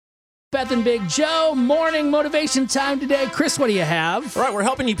Beth and Big Joe, morning motivation time today. Chris, what do you have? All right, we're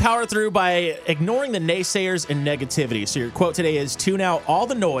helping you power through by ignoring the naysayers and negativity. So your quote today is, tune out all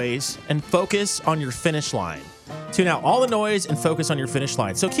the noise and focus on your finish line. Tune out all the noise and focus on your finish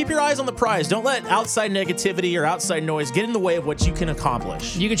line. So keep your eyes on the prize. Don't let outside negativity or outside noise get in the way of what you can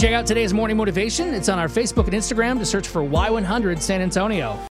accomplish. You can check out today's morning motivation. It's on our Facebook and Instagram to search for Y100 San Antonio.